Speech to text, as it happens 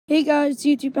Hey guys,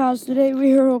 YouTube pals. Today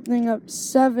we are opening up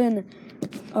 7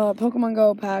 Pokemon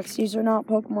Go packs. These are not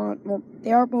Pokemon, well,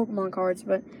 they are Pokemon cards,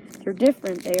 but they're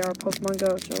different. They are Pokemon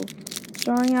Go. So,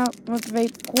 starting out with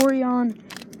Vaporeon.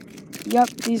 Yep,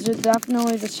 these are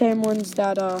definitely the same ones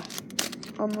that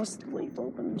almost late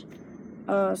opened.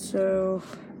 So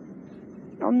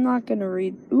I'm not gonna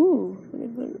read. Ooh, look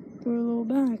at their little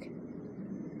bag.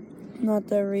 I'm not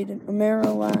there reading.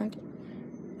 Amarylak.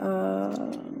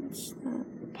 What's that?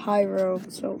 Pyro.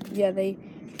 So yeah, they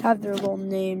have their little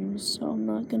names, so I'm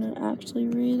not gonna actually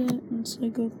read it once I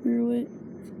go through it.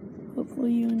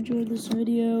 Hopefully you enjoyed this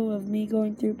video of me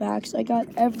going through packs. I got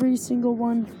every single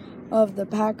one of the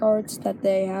pack arts that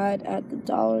they had at the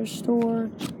dollar store.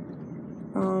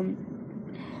 Oh,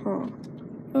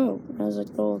 it has like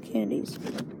little candies.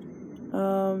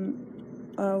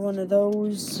 One of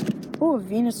those. Oh, a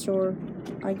Venusaur.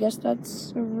 I guess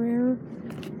that's a rare.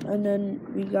 And then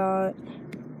we got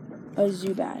a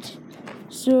Zubat.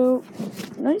 So,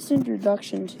 nice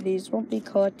introduction to these. Won't be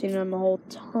collecting them a whole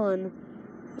ton.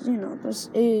 You know, this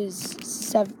is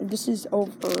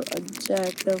over a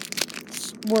deck that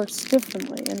works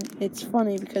differently. And it's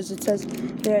funny because it says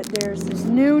that there's this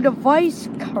new device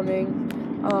coming,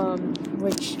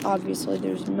 which obviously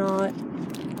there's not.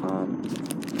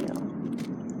 You know,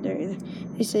 they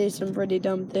say some pretty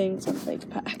dumb things on fake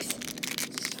packs.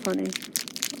 It's funny.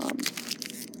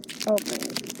 Oh man,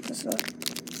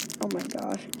 oh my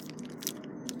gosh.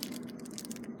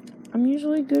 I'm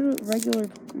usually good with regular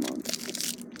Pokemon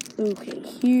packs. Okay,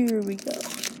 here we go.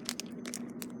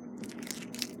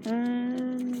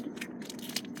 And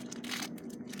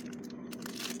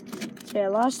so yeah,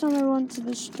 last time I went to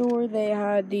the store, they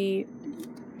had the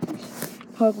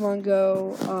Pokemon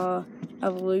Go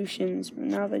evolutions, but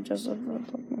now they just have the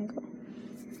Pokemon Go.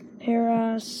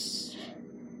 Paras,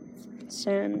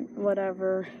 San,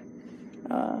 whatever.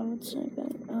 What's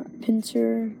that?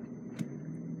 Pinsir,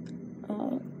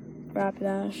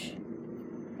 Rapidash,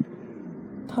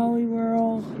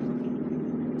 Poliwhirl.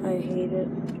 I hate it.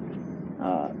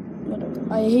 Whatever.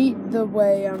 I hate the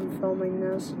way I'm filming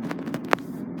this.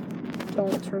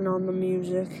 Don't turn on the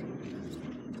music.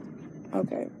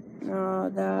 Okay.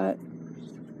 That.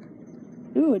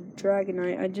 Ooh, a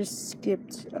Dragonite. I just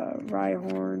skipped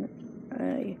Rhyhorn,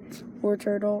 a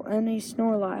Wartortle, and a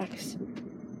Snorlax.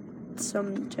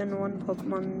 Some Gen 1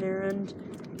 Pokemon in there, and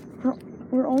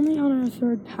we're only on our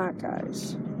 3rd pack,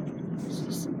 guys.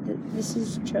 This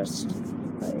is just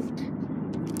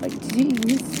like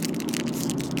geez.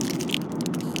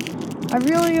 I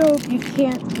really hope you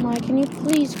can't, can you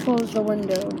please close the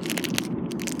window?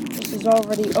 This is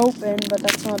already open, but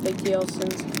that's not a big deal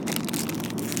since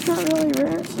it's not really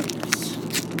rare.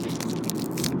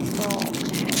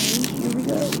 Okay, here we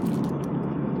go.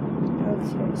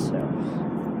 Okay, so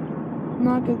I'm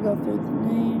not gonna go through the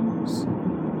names.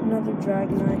 Another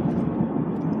Dragonite.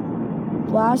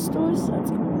 Blastoise? That's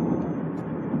cool.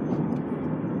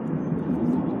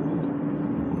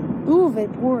 Ooh,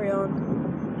 Vaporeon.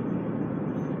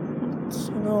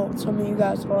 I know some of you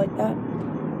guys will like that.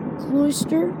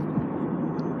 Cloyster.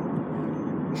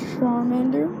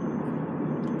 Charmander.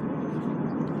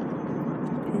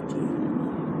 Pidgey.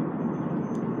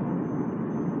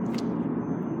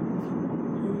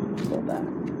 And go back.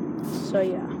 So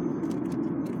yeah.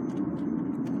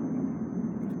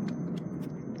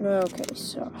 Okay,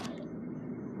 so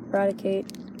Eradicate.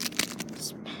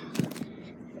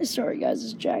 Sorry guys,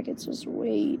 this jacket's just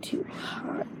way too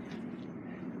hot.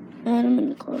 And I'm in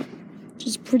the club. Which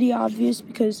is pretty obvious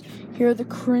because hear the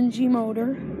cringy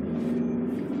motor.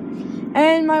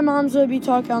 And my mom's gonna be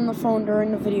talking on the phone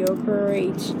during the video.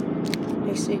 Great.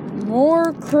 They say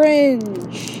more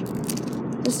cringe.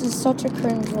 This is such a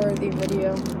cringe-worthy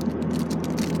video.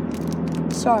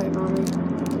 Sorry, Mommy.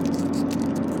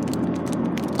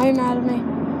 Are you mad at me?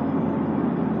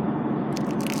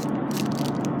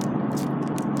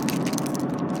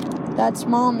 That's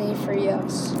Mommy for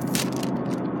yes.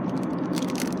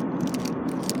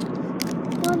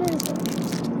 What is it?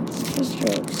 Just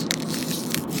jokes.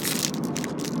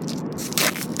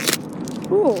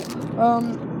 Ooh.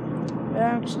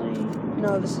 Actually,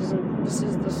 no, this isn't. This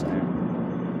is the same.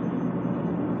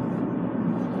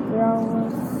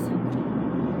 Growlithe.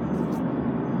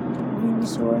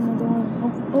 Venusaur, another one.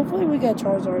 Hopefully we get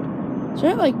Charizard. Should I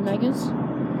have, like, Megas?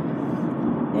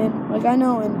 And, like, I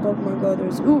know in Pokemon Go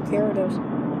there's... Ooh, Gyarados.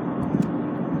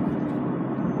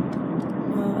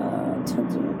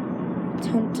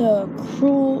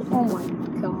 Tentacruel. Oh, my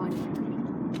God.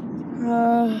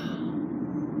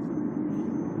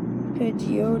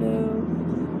 Pidgeotto.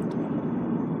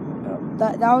 Oh,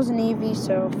 that was an Eevee,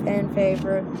 so fan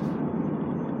favorite.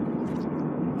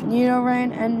 Nidoran,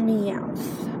 and Meowth.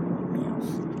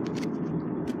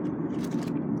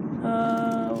 Where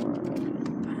are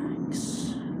the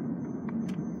packs?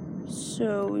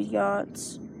 So we got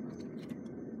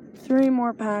 3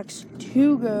 more packs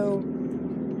to go.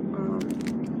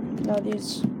 Now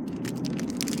these,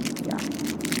 yeah.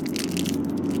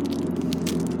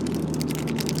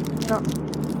 No.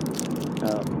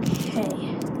 Okay.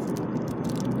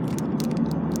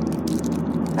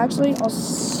 Actually, I'll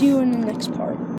see you in the next part.